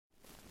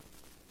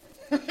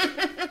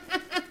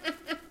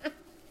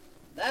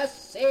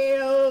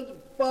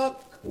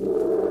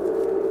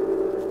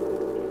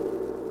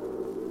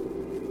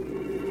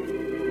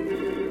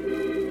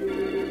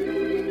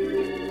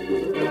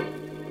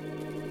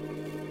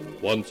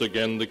Once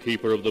again, the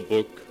keeper of the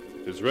book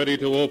is ready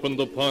to open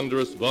the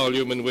ponderous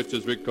volume in which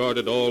is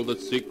recorded all the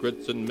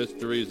secrets and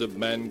mysteries of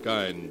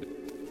mankind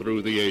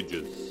through the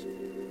ages.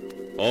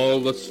 All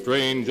the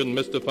strange and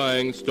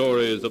mystifying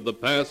stories of the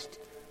past,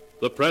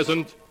 the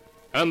present,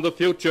 and the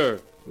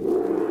future.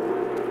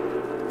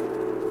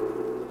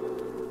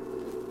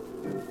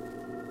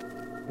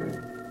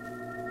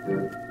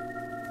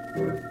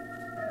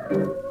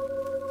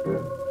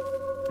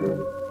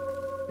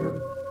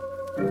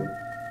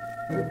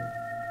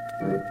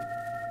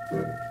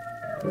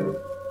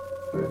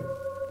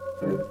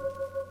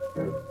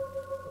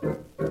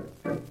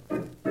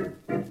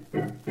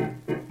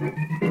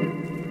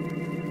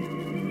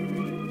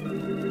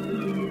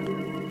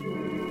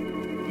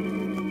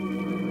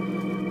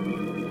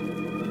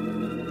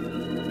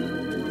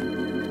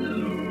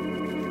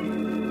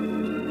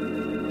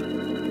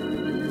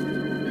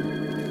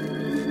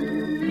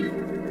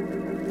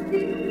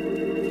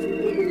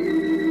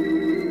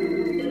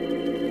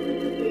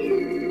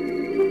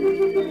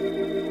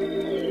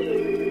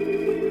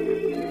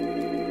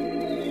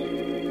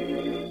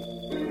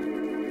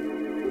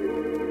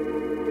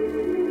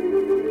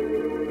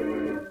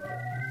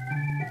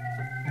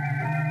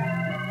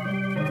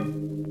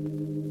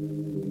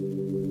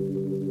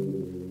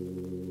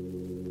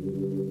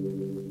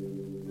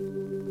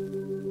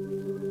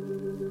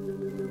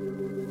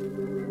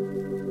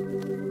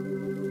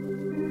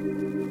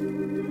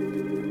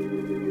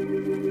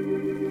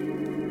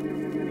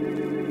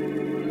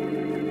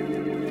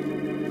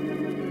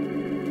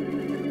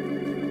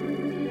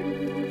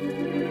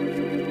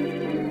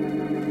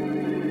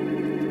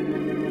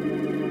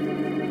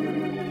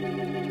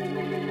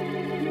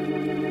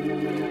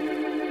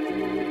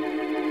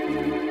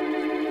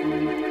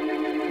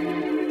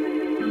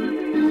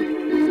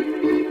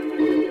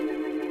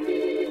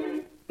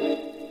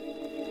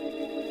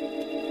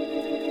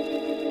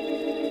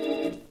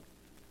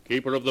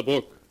 Keeper of the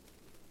book,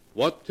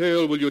 what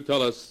tale will you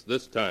tell us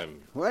this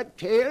time? What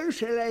tale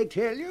shall I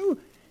tell you?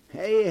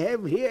 I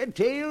have here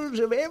tales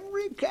of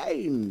every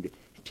kind.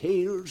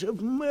 Tales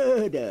of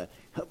murder,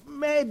 of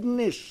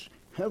madness,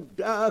 of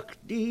dark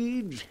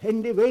deeds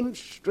and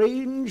events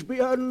strange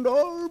beyond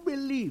all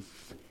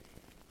belief.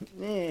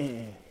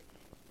 Now,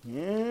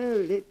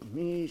 let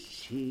me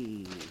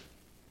see.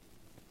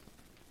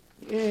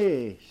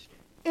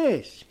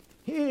 Yes,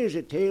 here's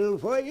a tale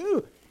for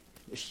you.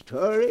 The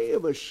story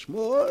of a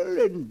small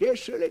and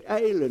desolate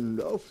island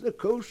off the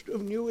coast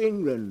of New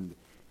England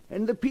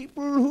and the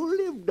people who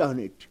lived on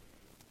it.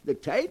 The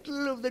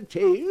title of the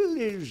tale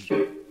is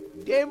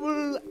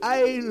Devil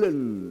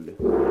Island.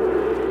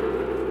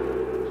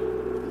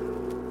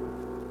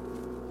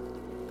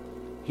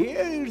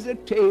 Here is the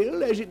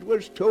tale as it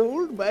was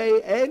told by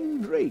Anne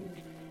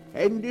Drake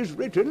and is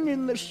written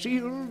in the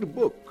sealed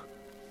book.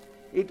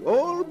 It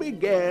all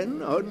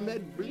began on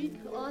that bleak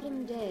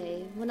autumn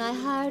day when I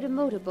hired a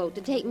motorboat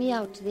to take me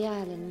out to the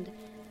island,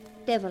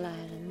 Devil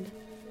Island.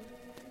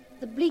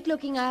 The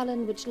bleak-looking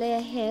island which lay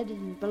ahead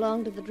and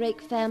belonged to the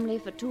Drake family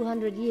for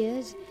 200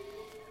 years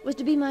was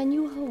to be my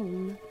new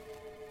home.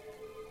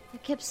 I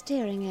kept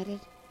staring at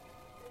it,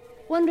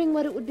 wondering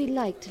what it would be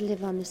like to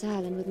live on this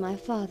island with my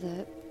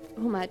father,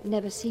 whom I'd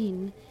never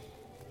seen.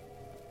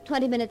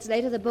 20 minutes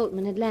later, the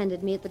boatman had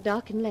landed me at the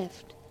dock and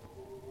left.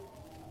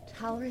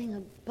 Towering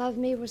above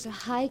me was a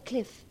high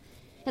cliff,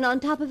 and on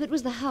top of it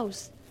was the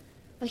house,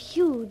 a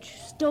huge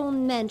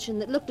stone mansion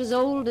that looked as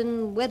old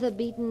and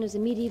weather-beaten as a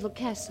medieval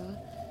castle.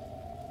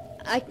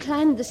 I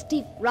climbed the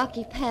steep,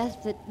 rocky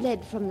path that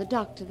led from the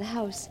dock to the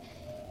house.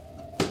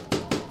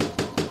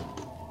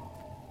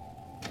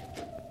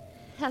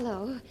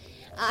 Hello,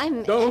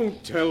 I'm...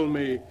 Don't tell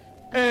me.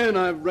 Anne,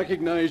 I've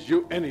recognized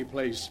you any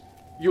place.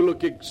 You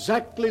look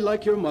exactly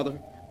like your mother.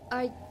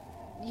 Are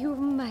you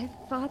my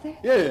father?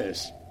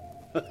 Yes.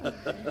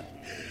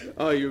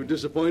 Are you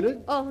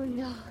disappointed? Oh,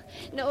 no.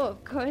 No,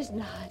 of course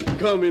not.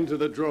 Come into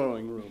the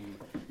drawing room.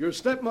 Your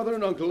stepmother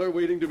and uncle are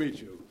waiting to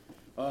meet you.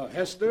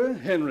 Hester,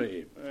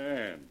 Henry.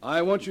 Anne.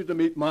 I want you to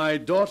meet my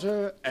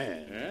daughter,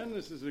 Anne. Anne,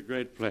 this is a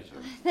great pleasure.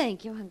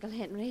 Thank you, Uncle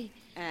Henry.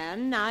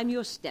 Anne, I'm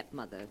your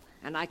stepmother,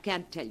 and I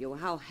can't tell you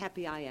how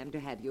happy I am to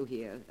have you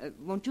here.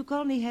 Won't you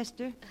call me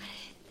Hester?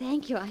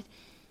 Thank you.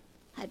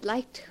 I'd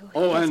like to.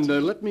 Oh, Hester.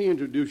 And let me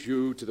introduce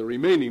you to the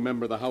remaining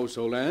member of the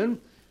household, Anne.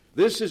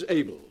 This is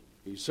Abel.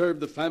 He served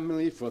the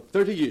family for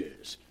 30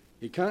 years.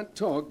 He can't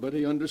talk, but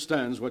he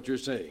understands what you're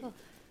saying. Oh.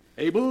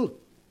 Abel,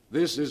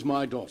 this is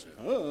my daughter.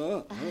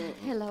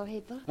 Hello,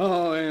 Abel.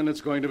 Oh, Anne,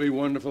 it's going to be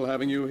wonderful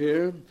having you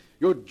here.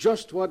 You're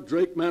just what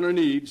Drake Manor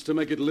needs to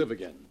make it live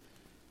again.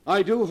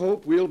 I do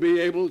hope we'll be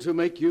able to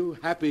make you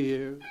happy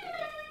here.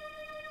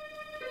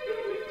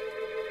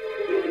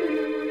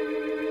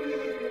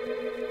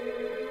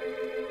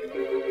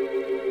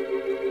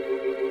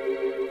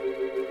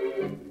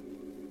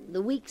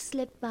 The weeks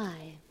slipped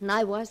by, and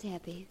I was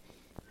happy.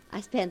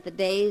 I spent the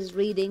days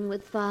reading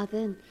with Father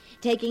and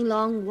taking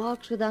long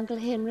walks with Uncle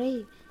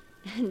Henry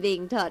and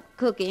being taught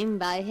cooking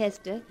by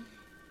Hester.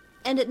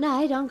 And at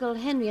night, Uncle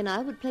Henry and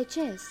I would play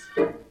chess.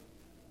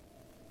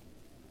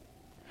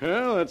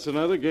 Well, that's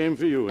another game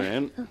for you,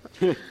 Anne.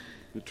 The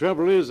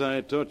trouble is, I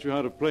taught you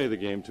how to play the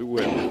game too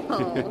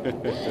well.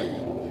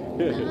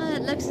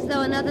 It looks as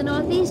though another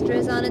northeaster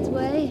is on its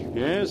way.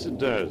 Yes, it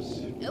does.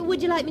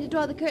 Would you like me to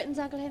draw the curtains,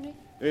 Uncle Henry?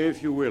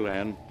 If you will,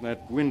 Anne.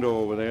 That window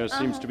over there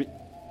seems to be...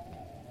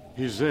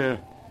 He's there,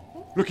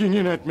 looking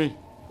in at me.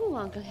 Who,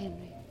 Uncle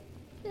Henry?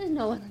 There's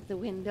no one at the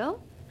window.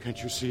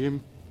 Can't you see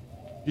him?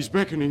 He's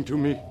beckoning to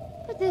me.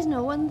 But there's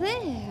no one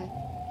there.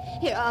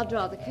 Here, I'll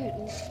draw the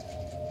curtains.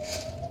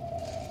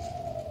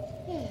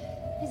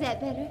 Is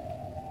that better?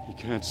 He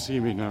can't see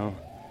me now,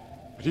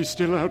 but he's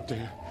still out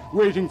there,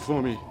 waiting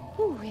for me.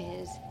 Who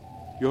is?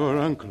 Your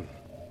uncle,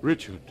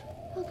 Richard.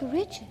 Uncle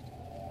Richard?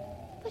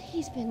 But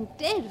he's been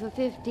dead for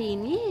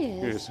 15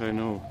 years. Yes, I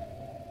know.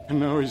 And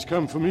now he's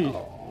come for me.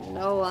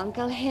 No,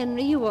 Uncle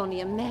Henry, you only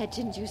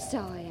imagined you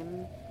saw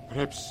him.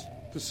 Perhaps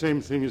the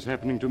same thing is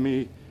happening to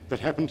me that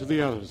happened to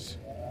the others.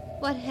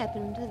 What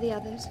happened to the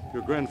others?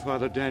 Your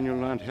grandfather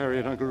Daniel, Aunt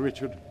Harriet, Uncle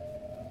Richard.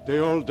 They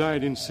all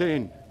died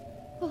insane.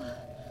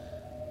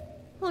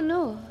 Oh,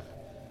 no.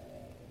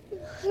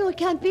 No, it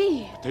can't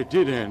be. They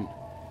did, Anne.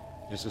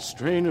 There's a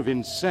strain of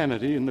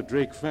insanity in the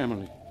Drake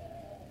family.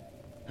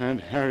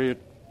 Aunt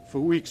Harriet, for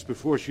weeks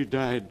before she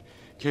died,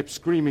 kept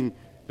screaming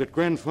that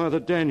Grandfather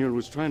Daniel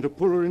was trying to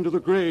pull her into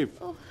the grave.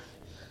 Oh.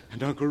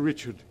 And Uncle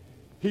Richard,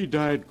 he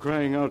died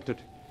crying out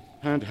that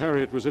Aunt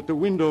Harriet was at the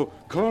window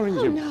calling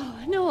him.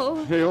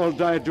 No. They all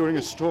died during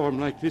a storm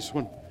like this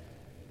one.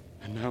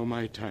 And now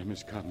my time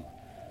has come.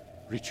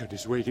 Richard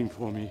is waiting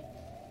for me.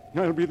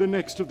 I'll be the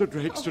next of the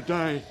Drakes to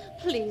die.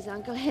 Please,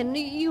 Uncle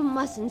Henry, you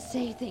mustn't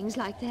say things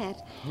like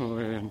that. Oh,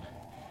 Anne,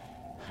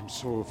 I'm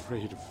so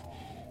afraid of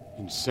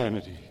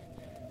insanity,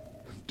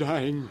 of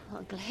dying.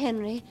 Uncle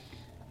Henry,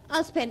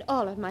 I'll spend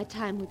all of my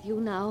time with you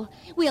now.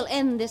 We'll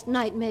end this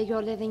nightmare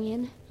you're living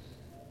in.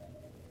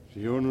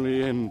 The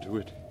only end to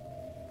it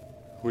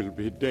will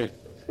be death.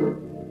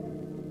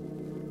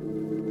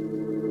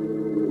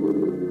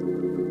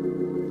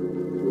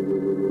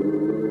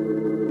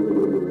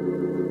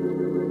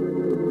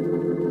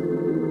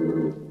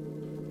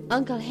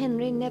 Uncle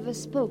Henry never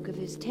spoke of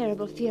his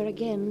terrible fear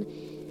again.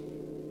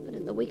 But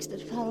in the weeks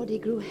that followed, he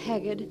grew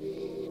haggard,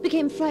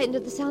 became frightened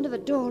at the sound of a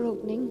door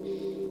opening.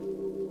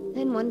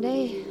 Then one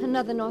day,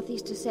 another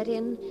northeaster set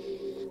in.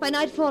 By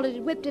nightfall, it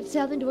had whipped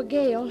itself into a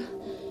gale.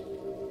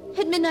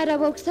 At midnight, I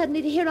woke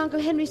suddenly to hear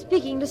Uncle Henry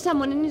speaking to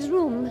someone in his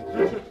room.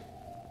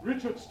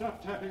 Richard,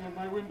 stop tapping on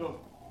my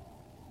window.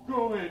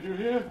 Go away, do you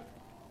hear?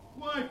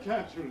 Why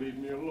can't you leave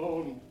me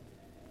alone?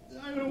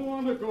 I don't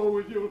want to go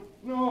with you.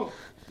 No,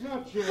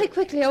 not yet. I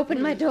quickly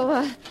opened my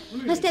door.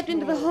 I stepped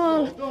into the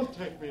hall. No, don't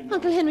take me now.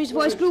 Uncle Henry's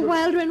voice grew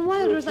wilder and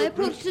wilder as I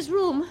approached his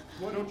room.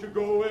 Why don't you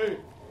go away?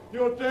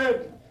 You're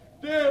dead.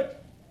 Dead.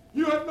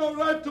 You have no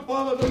right to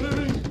bother the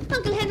living.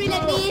 Uncle Henry,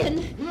 let me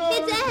in. No.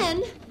 It's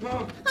Anne.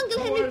 No.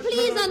 Uncle No, Henry, I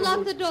please said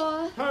unlock the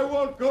door. I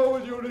won't go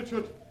with you,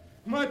 Richard.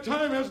 My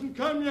time hasn't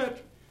come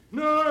yet.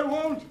 No, I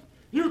won't.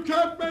 You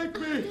can't make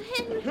me.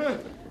 Henry.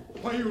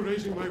 Why are you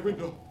raising my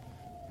window?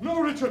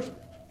 No, Richard.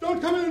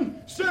 Don't come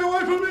in. Stay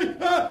away from me.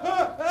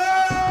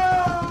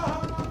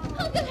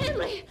 Uncle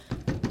Henry.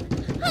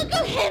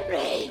 Uncle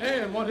Henry.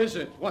 Anne, what is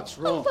it? What's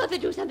wrong? Oh, Father,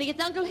 do something.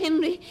 It's Uncle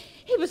Henry.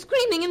 He was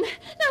screaming and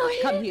now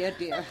he... Come here,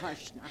 dear.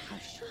 Hush now,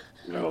 hush.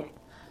 No.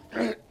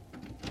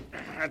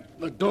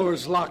 The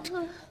door's locked.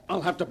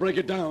 I'll have to break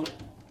it down.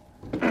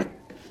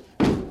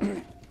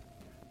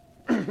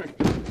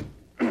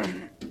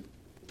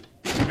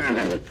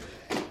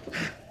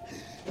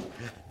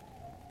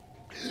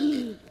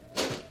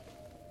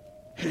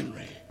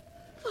 Henry.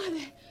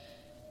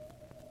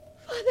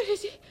 Father,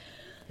 is he...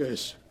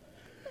 Yes.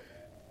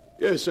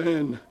 Yes,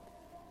 Anne.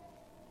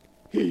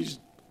 He's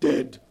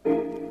dead.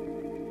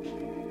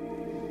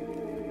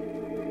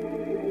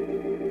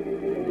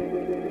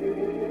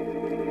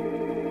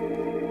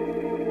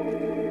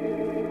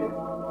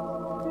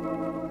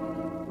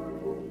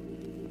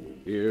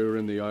 Here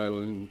in the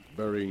island,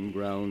 burying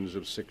grounds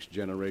of 6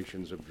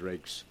 generations of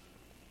Drakes,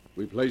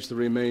 we place the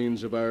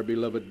remains of our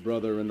beloved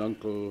brother and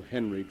uncle,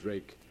 Henry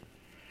Drake,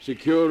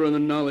 secure in the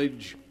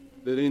knowledge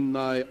that in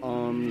thy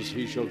arms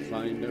he shall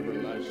find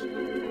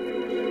everlasting.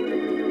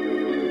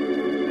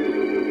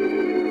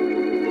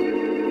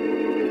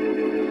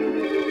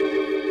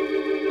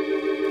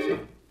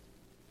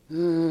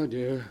 Ah,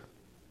 dear.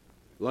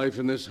 Life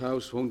in this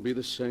house won't be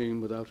the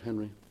same without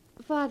Henry.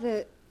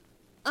 Father,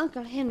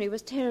 Uncle Henry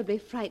was terribly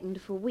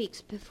frightened for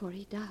weeks before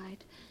he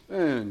died.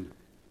 Anne,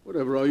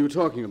 whatever are you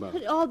talking about?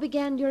 It all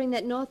began during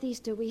that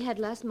northeaster we had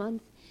last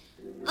month.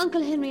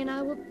 Uncle Henry and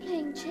I were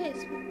playing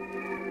chess.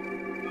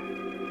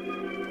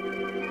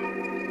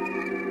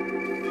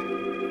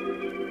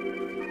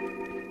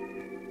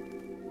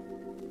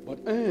 But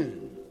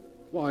Anne,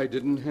 why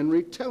didn't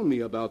Henry tell me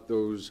about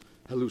those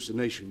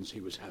hallucinations he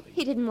was having?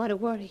 He didn't want to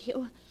worry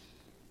you.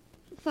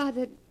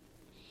 Father,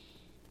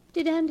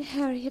 did Aunt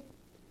Harriet,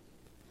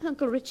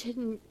 Uncle Richard,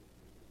 and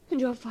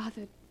your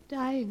father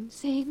die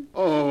insane?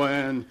 Oh,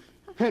 Anne,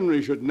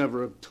 Henry should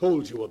never have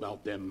told you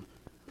about them.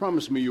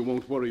 Promise me you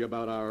won't worry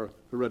about our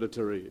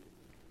hereditary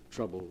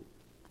trouble.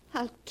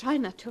 I'll try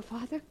not to,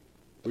 Father.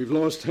 We've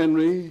lost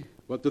Henry,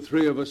 but the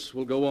three of us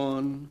will go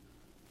on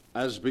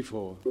as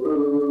before.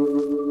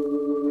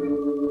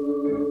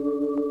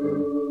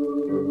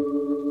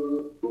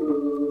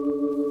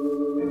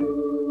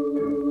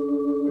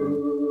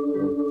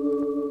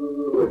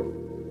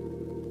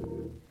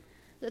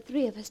 The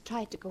three of us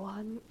tried to go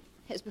on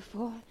as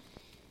before,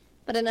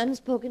 but an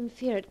unspoken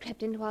fear had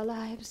crept into our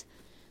lives.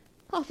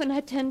 Often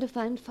I turned to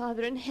find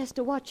Father and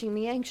Hester watching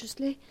me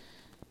anxiously.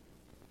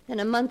 Then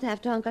a month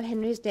after Uncle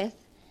Henry's death,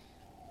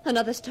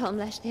 another storm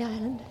lashed the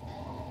island.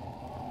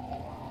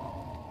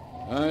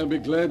 I'll be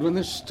glad when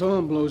this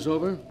storm blows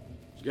over.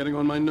 It's getting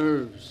on my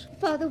nerves.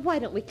 Father, why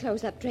don't we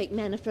close up Drake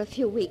Manor for a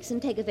few weeks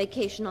and take a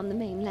vacation on the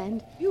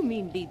mainland? You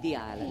mean leave the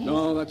island?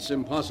 No, that's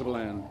impossible,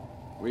 Anne.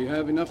 We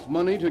have enough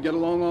money to get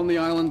along on the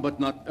island, but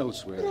not But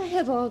elsewhere. I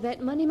have all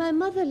that money my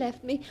mother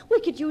left me. We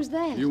could use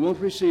that. You won't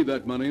receive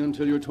that money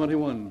until you're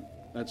 21.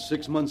 That's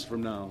 6 months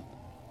from now.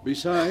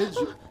 Besides...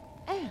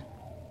 Anne,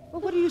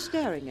 well, what are you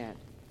staring at?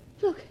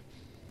 Look.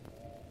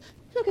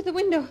 Look at the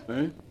window.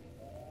 Eh?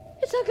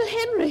 It's Uncle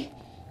Henry.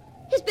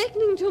 He's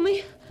beckoning to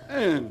me.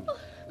 Anne,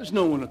 there's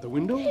no one at the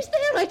window. He's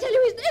there, I tell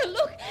you, he's there.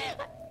 Look.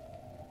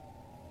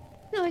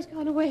 Now he's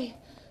gone away.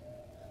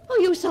 Oh,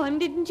 you saw him,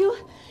 didn't you?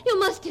 You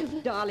must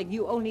have. Darling,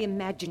 you only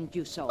imagined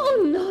you saw him.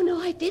 Oh, no,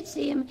 I did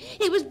see him.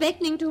 He was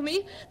beckoning to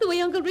me, the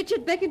way Uncle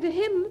Richard beckoned to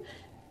him.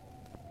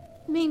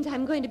 Means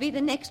I'm going to be the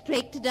next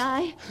Drake to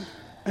die.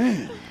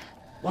 Anne,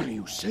 what are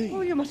you saying? Oh,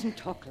 you mustn't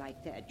talk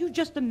like that. You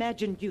just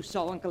imagined you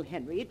saw Uncle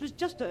Henry. It was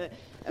just An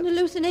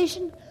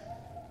hallucination?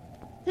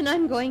 Then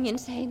I'm going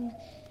insane.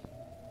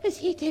 As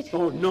he did.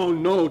 Oh,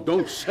 no,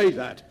 don't say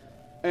that.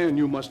 Anne,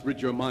 you must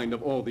rid your mind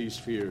of all these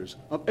fears,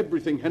 of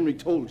everything Henry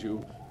told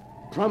you.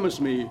 Promise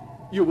me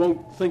you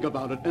won't think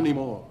about it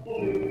anymore.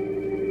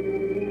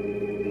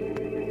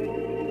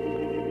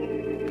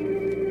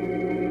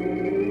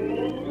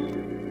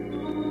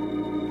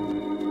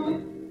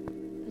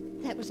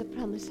 But that was a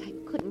promise I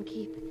couldn't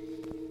keep.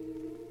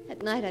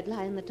 At night I'd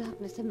lie in the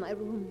darkness of my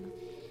room,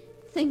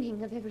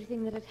 thinking of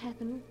everything that had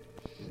happened,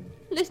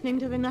 listening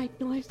to the night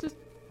noises.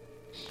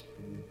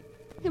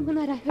 And one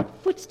night I heard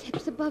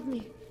footsteps above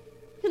me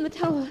in the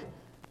tower.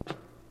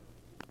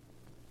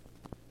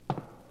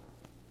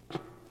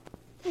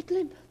 That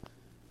limp.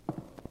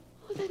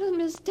 Oh, that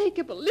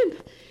unmistakable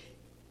limp.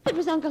 It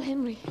was Uncle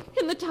Henry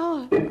in the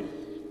tower.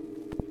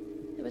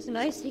 There was an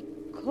icy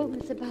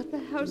coldness about the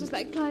house as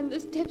I climbed the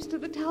steps to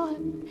the tower.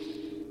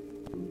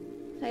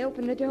 I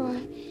opened the door.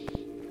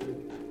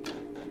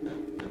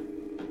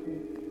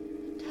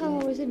 The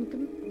tower was in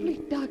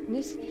complete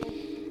darkness.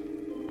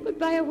 But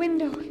by a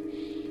window,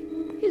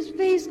 his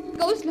face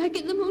ghost-like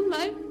in the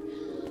moonlight,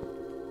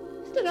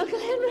 stood Uncle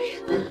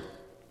Henry.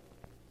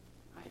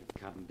 I've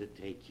come to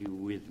take you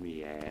with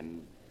me,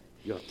 Anne.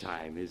 Your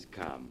time has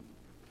come.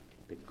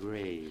 The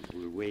grave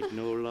will wait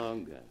no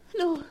longer.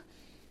 No.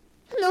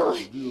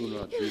 Do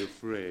not be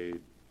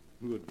afraid.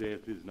 Your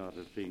death is not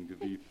a thing to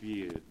be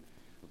feared,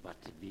 but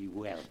to be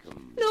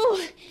welcomed. No,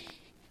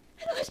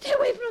 stay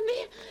away from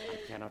me. I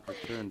cannot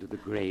return to the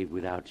grave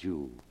without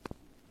you.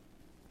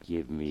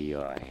 Give me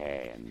your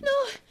hand.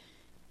 No.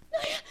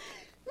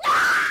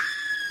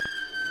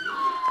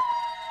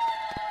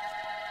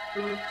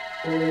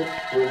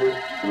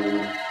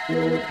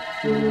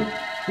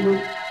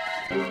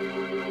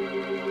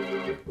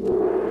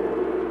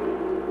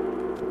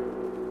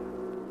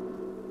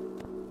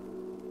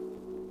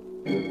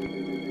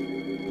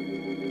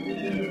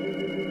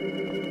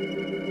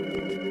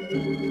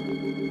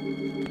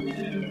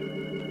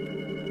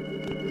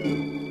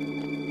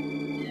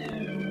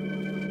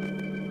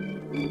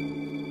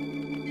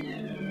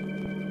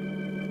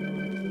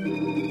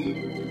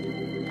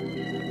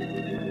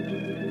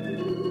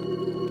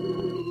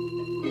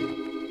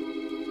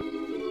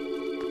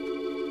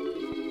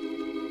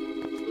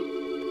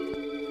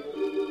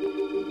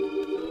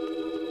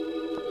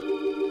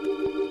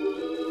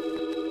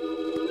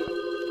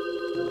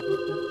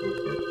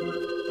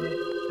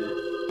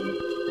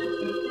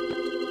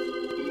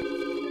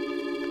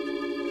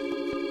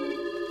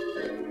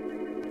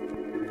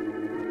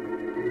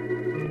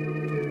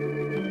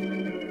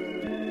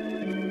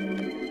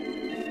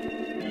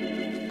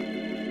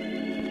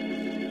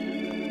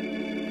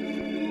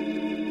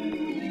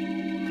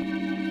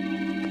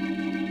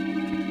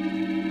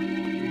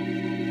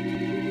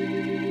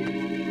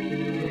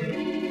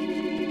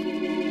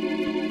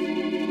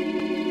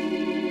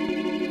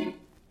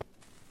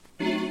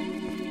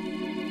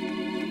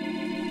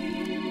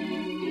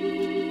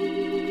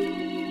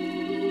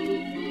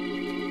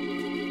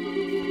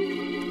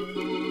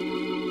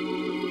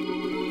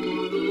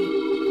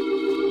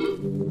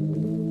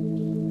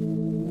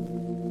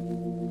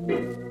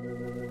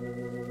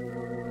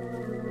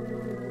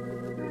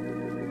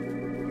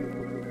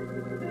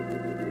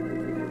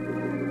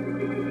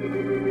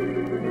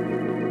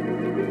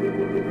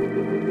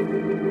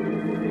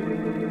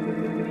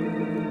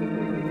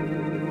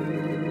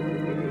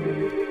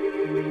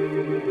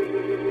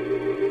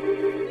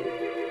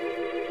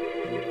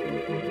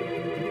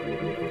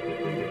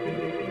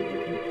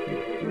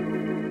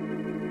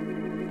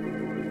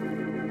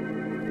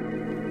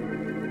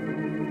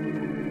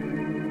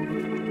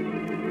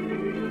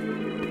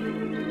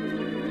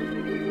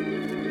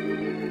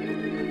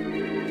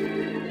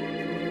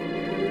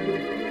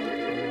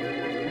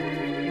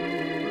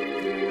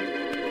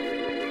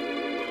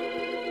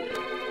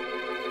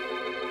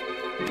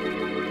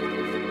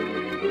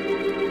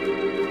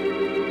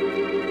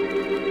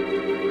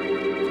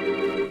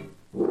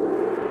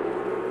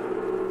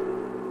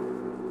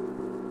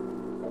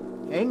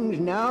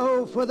 And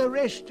now for the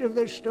rest of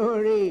the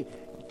story,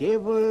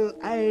 Devil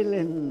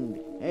Island,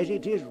 as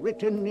it is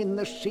written in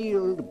the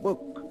sealed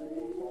book.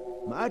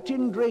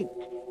 Martin Drake,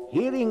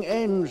 hearing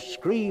Anne's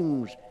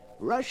screams,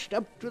 rushed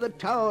up to the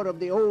tower of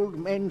the old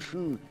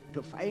mansion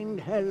to find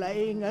her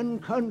lying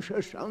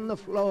unconscious on the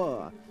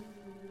floor.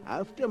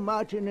 After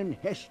Martin and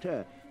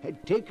Hester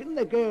had taken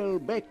the girl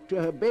back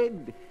to her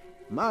bed,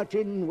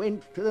 Martin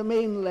went to the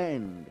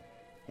mainland.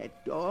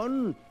 At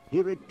dawn,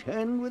 he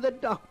returned with a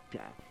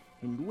doctor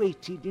and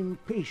waited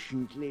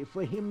impatiently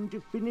for him to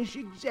finish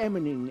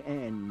examining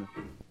Anne.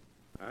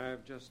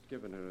 I've just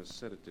given her a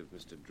sedative,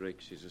 Mr.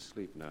 Drake. She's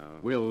asleep now.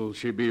 Will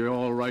she be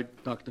all right,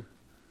 Doctor?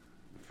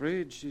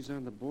 Afraid she's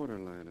on the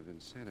borderline of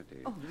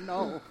insanity. Oh,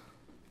 no.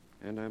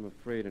 And I'm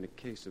afraid in a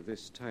case of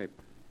this type,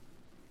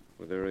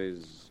 where there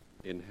is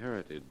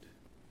inherited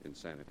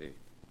insanity,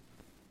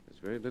 there's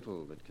very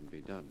little that can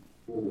be done.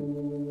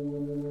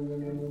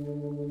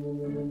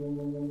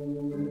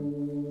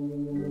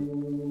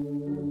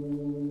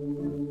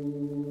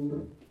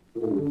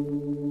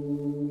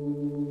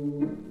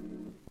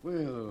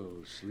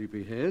 Well,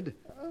 sleepyhead,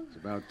 it's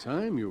about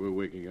time you were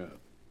waking up.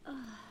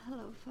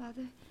 Hello,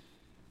 Father.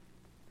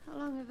 How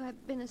long have I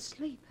been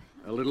asleep?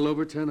 A little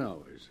over 10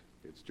 hours.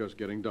 It's just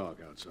getting dark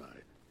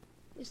outside.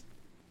 Is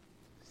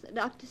the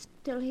doctor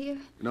still here?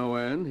 No,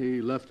 Anne,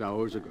 he left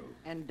hours ago.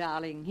 And,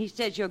 darling, he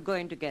says you're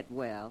going to get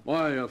well.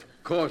 Why, of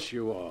course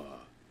you are.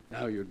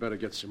 Now you'd better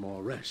get some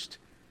more rest.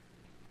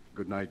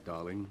 Good night,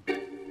 darling.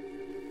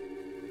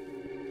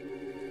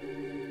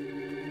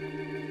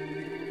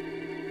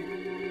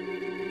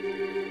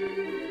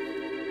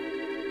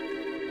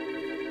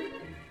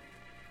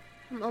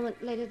 A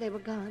moment later, they were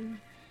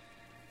gone.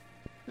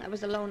 I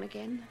was alone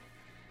again.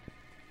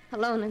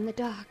 Alone in the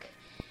dark.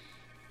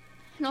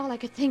 And all I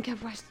could think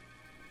of was...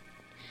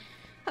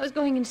 I was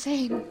going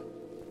insane.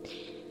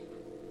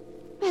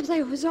 Perhaps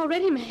I was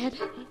already mad.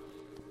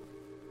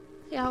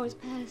 The hours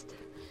passed.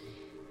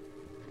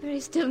 The very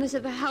stillness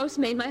of the house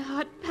made my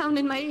heart pound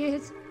in my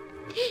ears.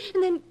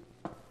 And then...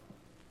 the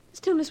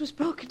stillness was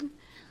broken.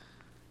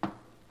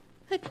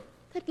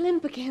 That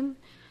limp again.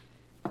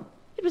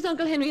 It was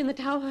Uncle Henry in the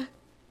tower.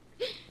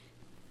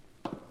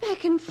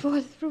 Back and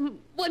forth from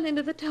one end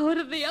of the tower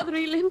to the other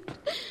he limped.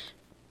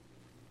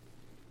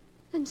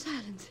 Then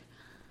silence.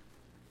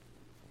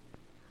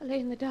 I lay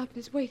in the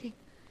darkness waiting.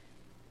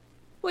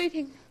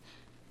 Waiting.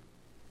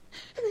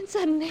 And then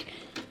suddenly,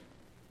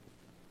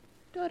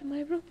 the door to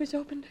my room was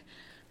opened.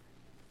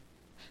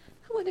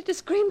 I wanted to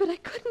scream, but I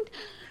couldn't.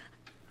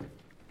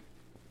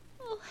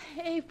 Oh,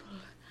 Abel.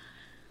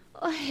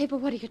 Oh, Abel,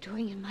 what are you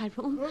doing in my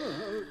room?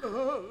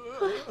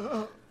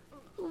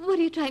 What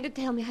are you trying to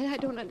tell me? I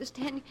don't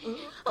understand.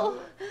 Oh,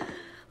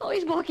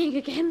 he's walking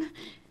again.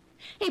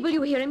 Abel,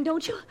 you hear him,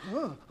 don't you?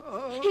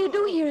 You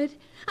do hear it.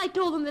 I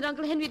told them that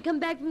Uncle Henry had come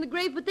back from the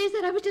grave, but they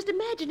said I was just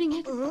imagining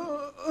it.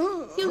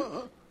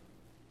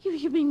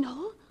 You mean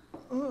no?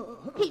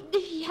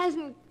 He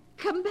hasn't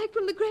come back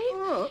from the grave?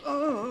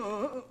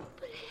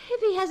 But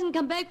if he hasn't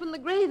come back from the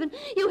grave and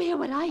you hear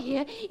what I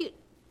hear,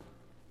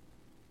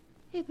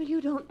 Abel, you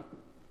don't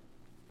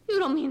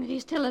mean that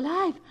he's still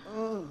alive.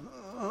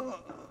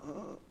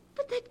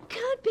 But that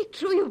can't be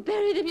true. You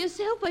buried him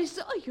yourself. I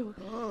saw you.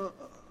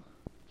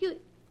 You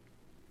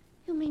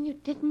mean you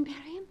didn't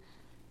bury him?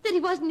 That he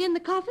wasn't in the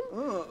coffin?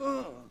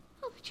 Oh,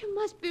 but you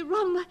must be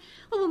wrong.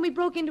 Oh, when we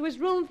broke into his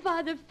room,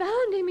 Father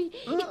found him.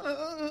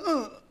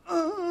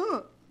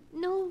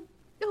 No,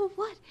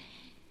 what?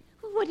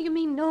 What do you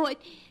mean, no? Are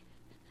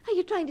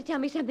you trying to tell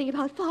me something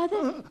about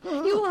Father?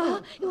 You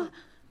are.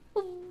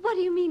 What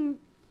do you mean,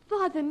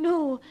 Father,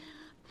 no?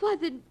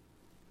 Father,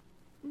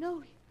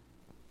 no.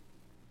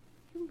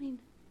 You mean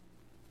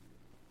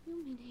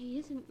he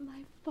isn't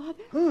my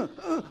father? Oh,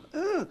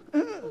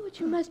 but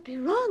you must be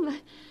wrong.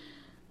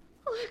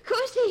 Oh, of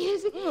course he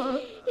is.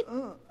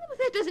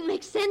 That doesn't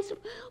make sense.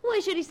 Why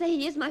should he say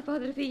he is my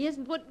father if he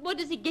isn't? What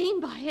does he gain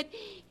by it?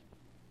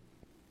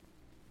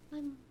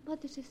 My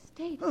mother's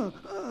estate. Oh,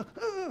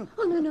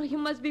 no, you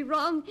must be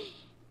wrong.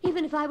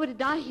 Even if I were to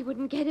die, he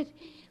wouldn't get it.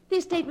 The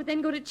estate would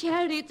then go to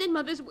charity. It's in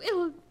Mother's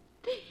will.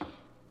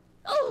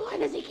 Oh, why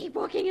does he keep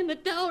walking in the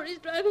tower? He's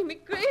driving me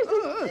crazy.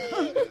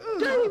 He's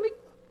driving me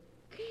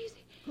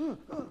crazy. You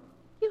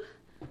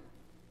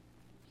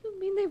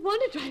mean they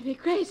want to drive me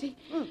crazy?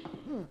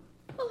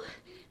 Oh,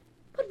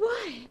 but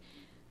why?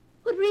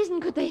 What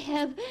reason could they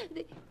have?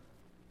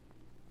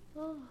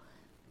 Oh,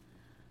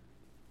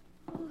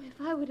 if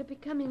I were to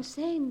become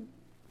insane,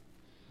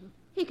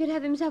 he could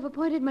have himself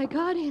appointed my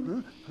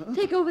guardian,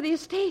 take over the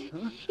estate.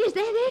 Is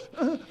that it?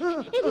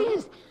 It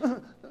is.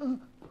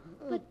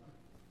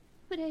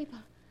 But Abel,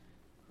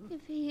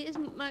 if he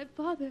isn't my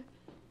father,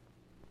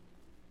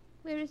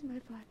 where is my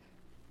father?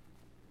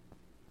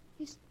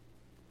 Is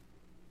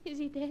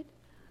he dead?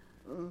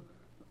 You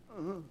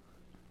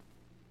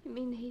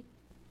mean he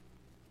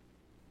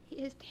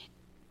is dead?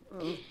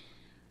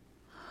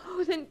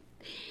 Oh, then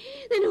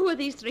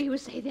these three who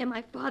say they're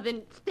my father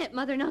and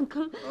stepmother and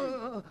uncle?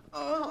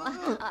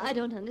 I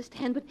don't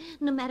understand, but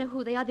no matter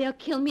who they are, they'll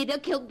kill me. They'll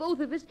kill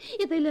both of us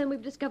if they learn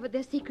we've discovered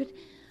their secret.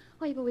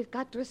 Oh, we've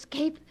got to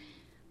escape.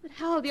 But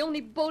how? The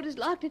only boat is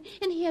locked,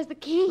 and he has the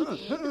key.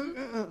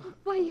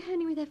 Why are you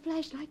handing me that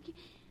flashlight?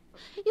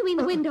 You mean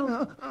the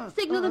window?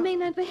 Signal the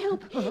mainland for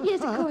help.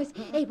 Yes, of course.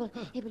 Abel,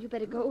 you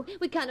better go.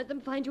 We can't let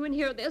them find you in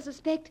here or they'll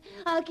suspect.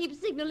 I'll keep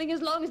signaling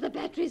as long as the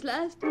batteries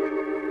last.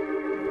 Oh,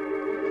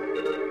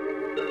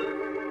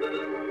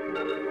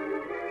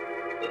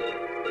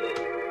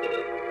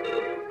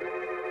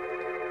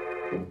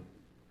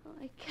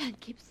 I can't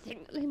keep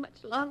signaling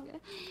much longer.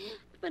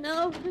 But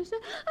now...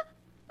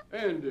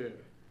 And,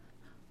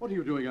 what are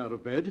you doing out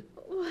of bed?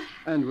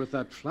 And with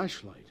that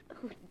flashlight?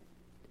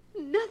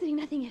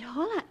 Nothing at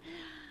all.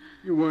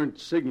 You weren't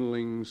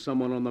signaling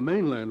someone on the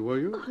mainland, were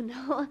you? Oh,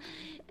 no.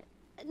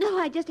 No,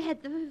 I just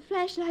had the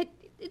flashlight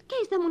in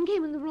case someone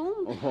came in the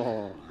room.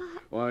 Oh,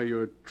 why,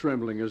 you're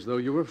trembling as though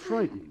you were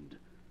frightened.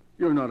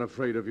 You're not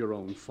afraid of your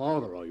own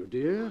father, are you,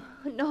 dear?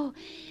 No.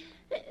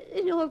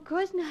 No, of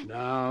course not.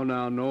 Now,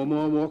 no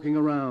more walking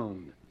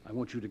around. I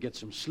want you to get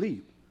some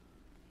sleep.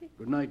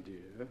 Good night,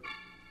 dear.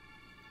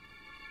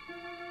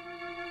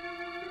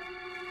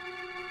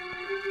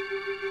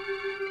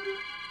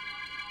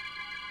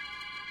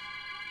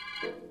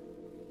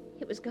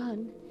 He was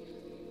gone,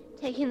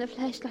 taking the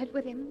flashlight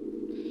with him.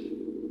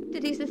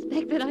 Did he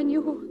suspect that I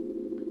knew?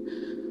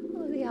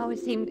 Oh, the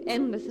hours seemed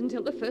endless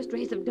until the first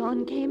rays of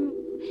dawn came.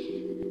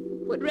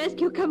 Would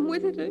rescue come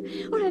with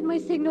it, or had my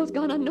signals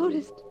gone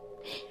unnoticed?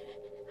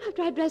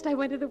 After I dressed, I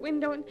went to the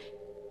window, and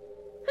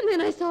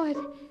then I saw it.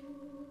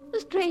 A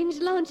strange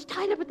launch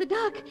tied up at the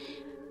dock.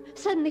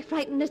 Suddenly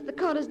frightened as the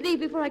callers leave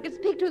before I could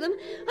speak to them,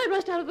 I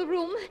rushed out of the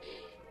room.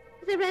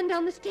 As I ran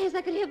down the stairs,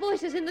 I could hear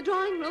voices in the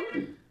drawing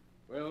room.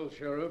 Well,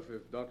 Sheriff,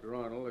 if Dr.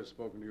 Arnold has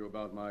spoken to you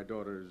about my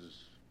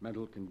daughter's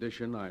mental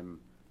condition, I'm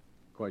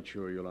quite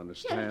sure you'll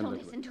understand. Sheriff,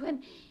 don't listen to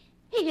him.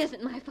 He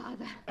isn't my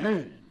father.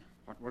 Anne!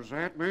 What was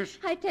that, miss?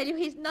 I tell you,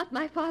 he's not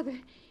my father.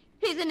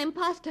 He's an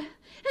imposter,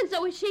 and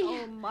so is she.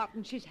 Oh,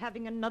 Martin, she's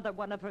having another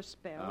one of her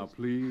spells. Now,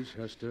 please,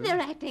 Hester. They're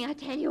acting, I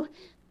tell you.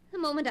 The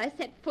moment I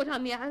set foot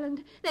on the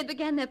island, they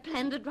began their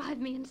plan to drive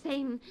me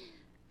insane.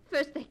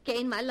 First, they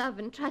gained my love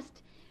and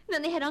trust.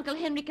 Then they had Uncle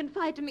Henry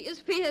confide to me his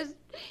fears.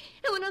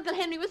 And when Uncle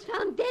Henry was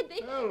found dead,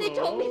 they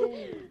told me that...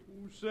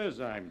 Who says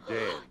I'm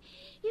dead?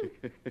 You...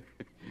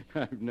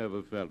 I've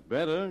never felt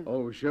better.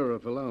 Oh,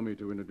 Sheriff, allow me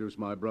to introduce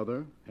my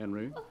brother,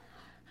 Henry.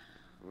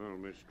 Well,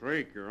 Miss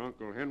Drake, your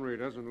Uncle Henry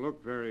doesn't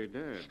look very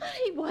dead.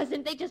 He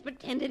wasn't. They just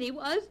pretended he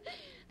was.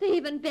 They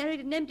even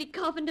buried an empty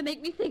coffin to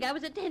make me think I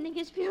was attending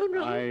his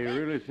funeral. I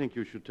really think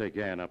you should take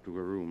Anne up to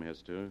her room,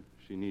 Hester.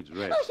 She needs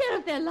rest. Oh,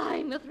 Sheriff, they're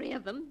lying, the three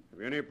of them.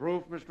 Have you any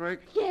proof, Miss Drake?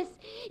 Yes,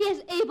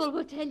 Abel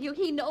will tell you.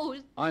 He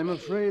knows. I'm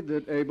afraid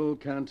that Abel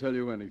can't tell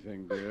you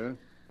anything, dear.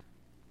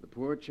 The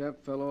poor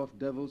chap fell off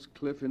Devil's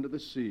Cliff into the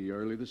sea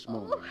early this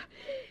morning. Oh,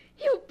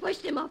 you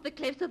pushed him off the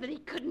cliff so that he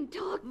couldn't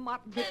talk.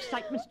 Martin, the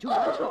excitement's too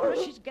much for her.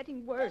 She's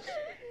getting worse.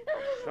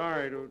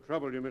 Sorry to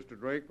trouble you, Mr.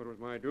 Drake, but it was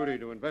my duty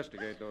to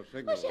investigate those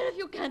signals. Oh, Sheriff,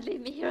 you can't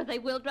leave me here. They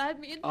will drive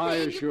me insane. I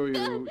assure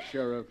you,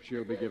 Sheriff,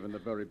 she'll be given the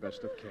very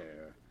best of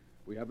care.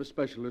 We have a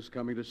specialist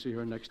coming to see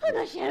her next week. Oh,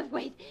 no, Sheriff,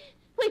 wait.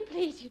 Wait,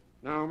 please.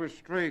 Now, Miss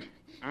Drake,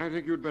 I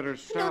think you'd better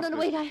stop. No,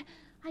 wait.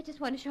 I just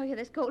want to show you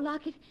this gold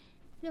locket.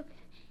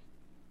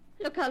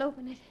 Look, I'll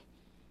open it.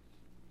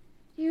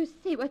 Do you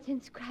see what's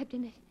inscribed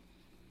in it?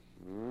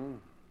 Oh.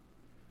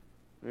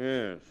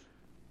 Yes.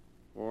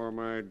 For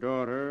my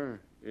daughter,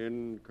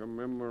 in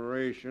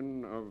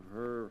commemoration of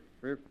her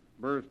 5th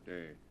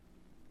birthday.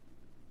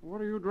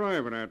 What are you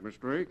driving at, Miss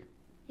Drake?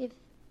 If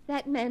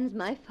that man's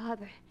my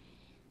father,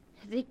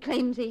 as he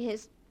claims he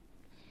is,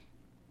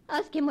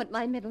 ask him what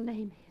my middle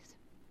name is.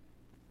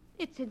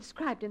 It's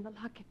inscribed in the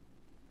locket.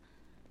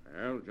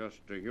 Well,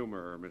 just to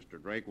humor her,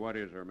 Mr. Drake, what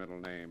is her middle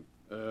name?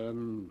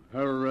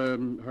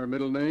 Her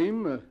middle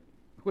name?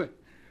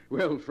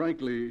 Well,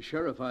 frankly,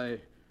 Sheriff, I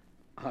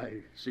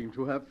seem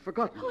to have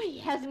forgotten. Oh, he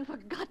hasn't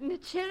forgotten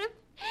it, Sheriff.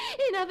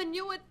 He never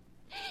knew it.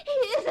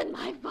 He isn't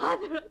my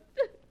father.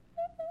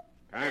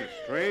 Kind of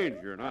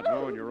strange you're not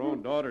knowing your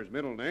own daughter's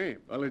middle name.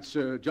 Well, it's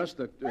just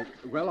that,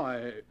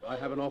 I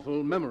have an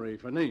awful memory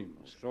for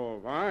names. So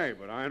have I,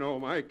 but I know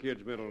my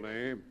kid's middle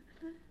name.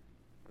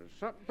 There's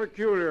something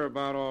peculiar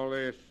about all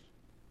this.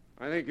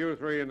 I think you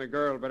three and the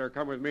girl better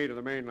come with me to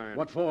the mainland.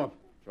 What for?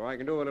 So I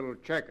can do a little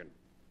checking.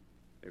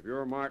 If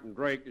you're Martin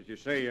Drake, as you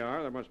say you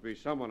are, there must be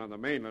someone on the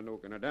mainland who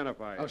can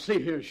identify you. Now,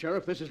 see here,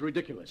 Sheriff, this is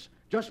ridiculous.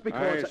 Just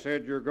because... I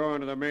said you're going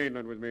to the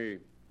mainland with me.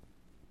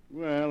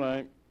 Well,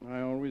 I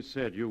always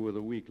said you were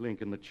the weak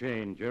link in the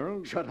chain,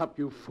 Gerald. Shut up,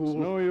 you fool. It's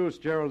no use,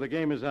 Gerald. The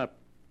game is up.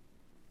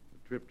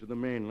 The trip to the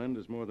mainland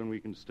is more than we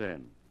can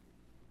stand.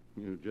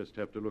 You just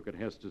have to look at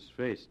Hester's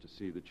face to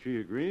see that she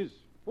agrees.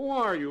 Who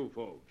are you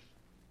folks?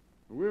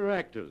 We're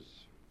actors.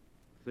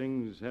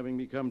 Things having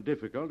become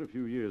difficult a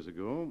few years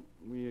ago,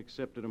 we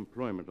accepted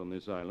employment on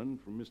this island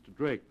from Mr.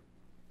 Drake.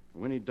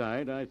 When he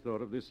died, I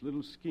thought of this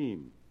little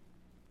scheme.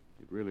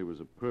 It really was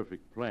a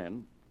perfect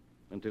plan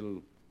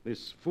until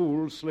This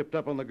fool slipped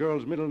up on the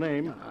girl's middle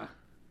name.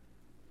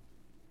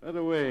 By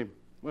the way,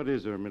 what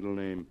is her middle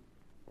name?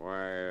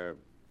 Why,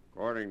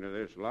 according to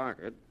this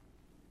locket,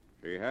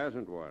 she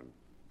hasn't one.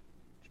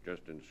 It's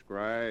just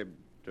inscribed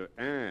to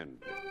Anne.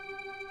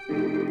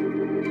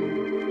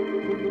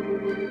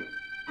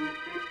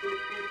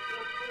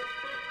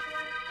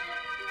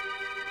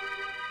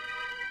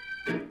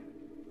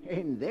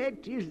 And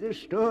that is the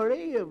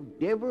story of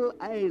Devil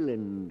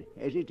Island,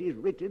 as it is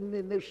written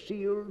in the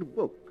sealed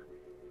book.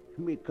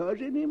 Because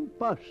an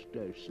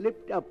impostor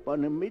slipped up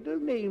on a middle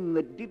name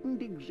that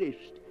didn't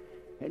exist,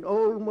 an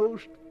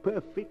almost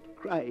perfect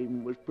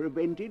crime was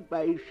prevented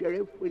by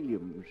Sheriff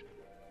Williams,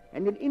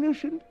 and an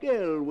innocent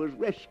girl was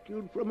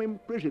rescued from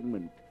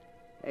imprisonment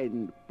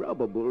and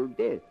probable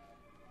death.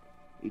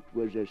 It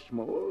was a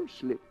small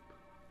slip,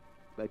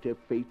 but a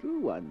fatal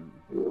one.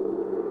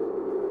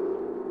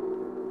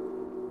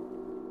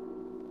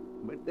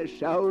 But the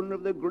sound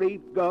of the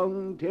great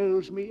gong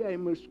tells me I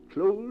must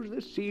close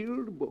the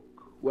sealed book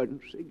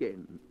once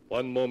again.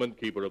 One moment,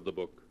 Keeper of the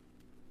Book.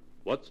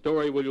 What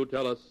story will you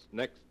tell us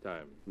next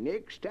time?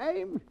 Next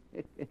time?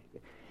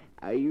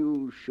 Are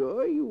you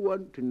sure you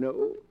want to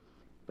know?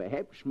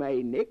 Perhaps my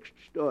next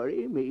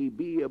story may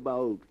be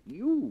about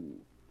you,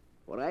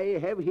 for I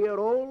have here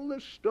all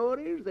the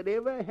stories that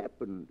ever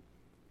happened,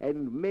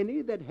 and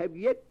many that have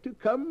yet to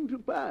come to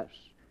pass.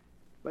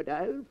 But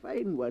I'll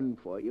find one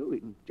for you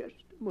in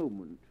just a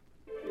moment.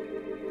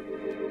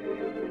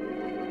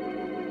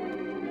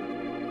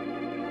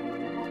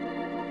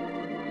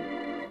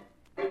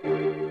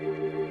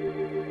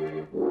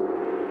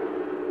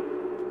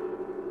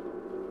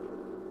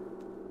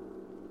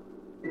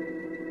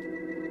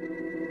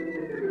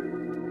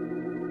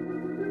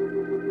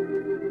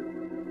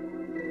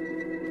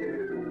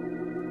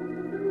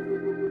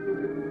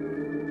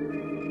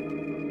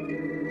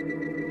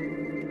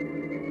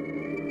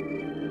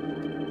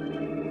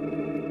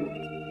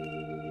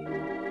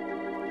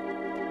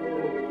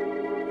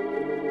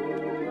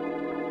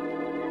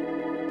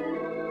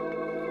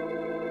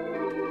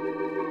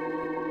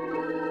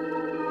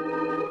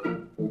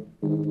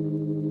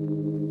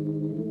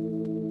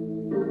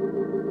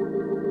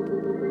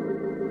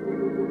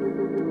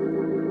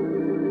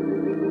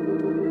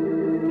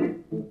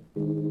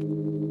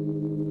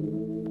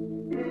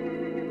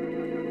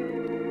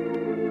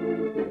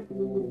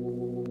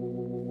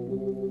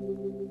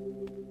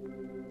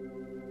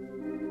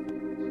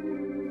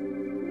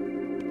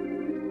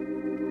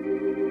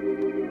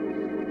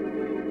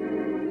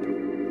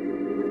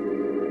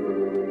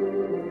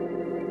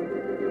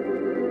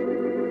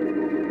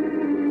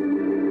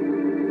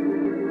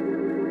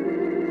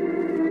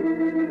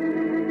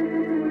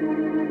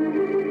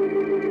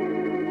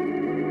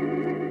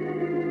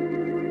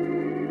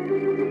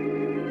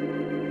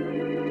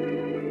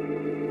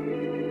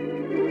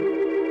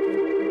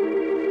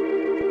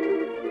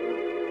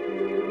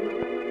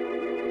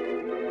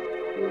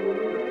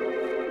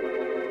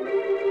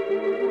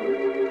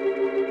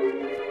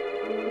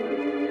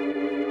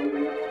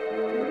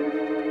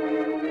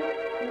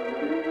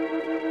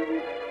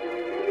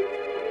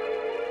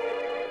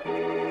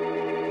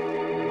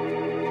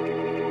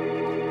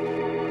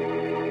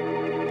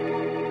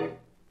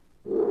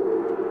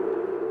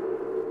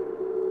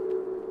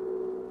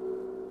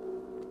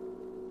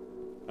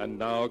 And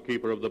now,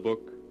 Keeper of the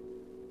Book,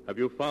 have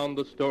you found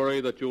the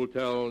story that you'll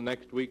tell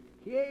next week?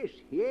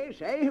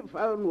 Yes, I have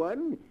found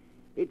one.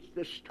 It's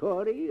the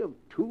story of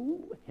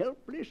two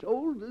helpless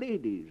old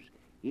ladies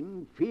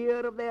in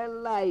fear of their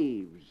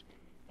lives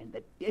and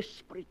the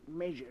desperate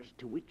measures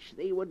to which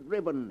they were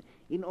driven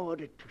in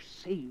order to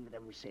save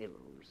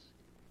themselves.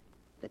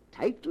 The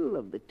title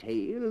of the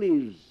tale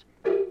is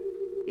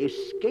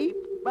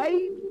Escape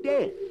by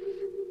Death.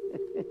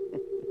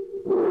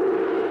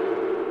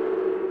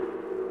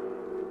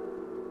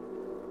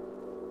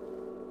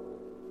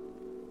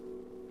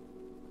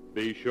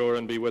 Be sure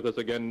and be with us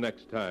again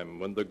next time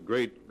when the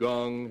great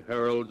gong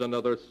heralds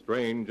another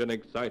strange and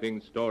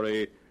exciting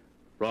story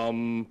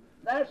from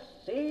The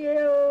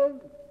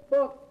Sealed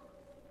Book.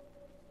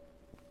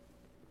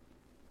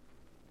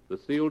 The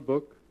Sealed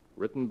Book,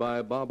 written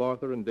by Bob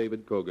Arthur and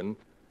David Cogan,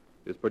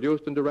 is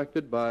produced and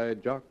directed by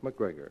Jock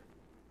McGregor.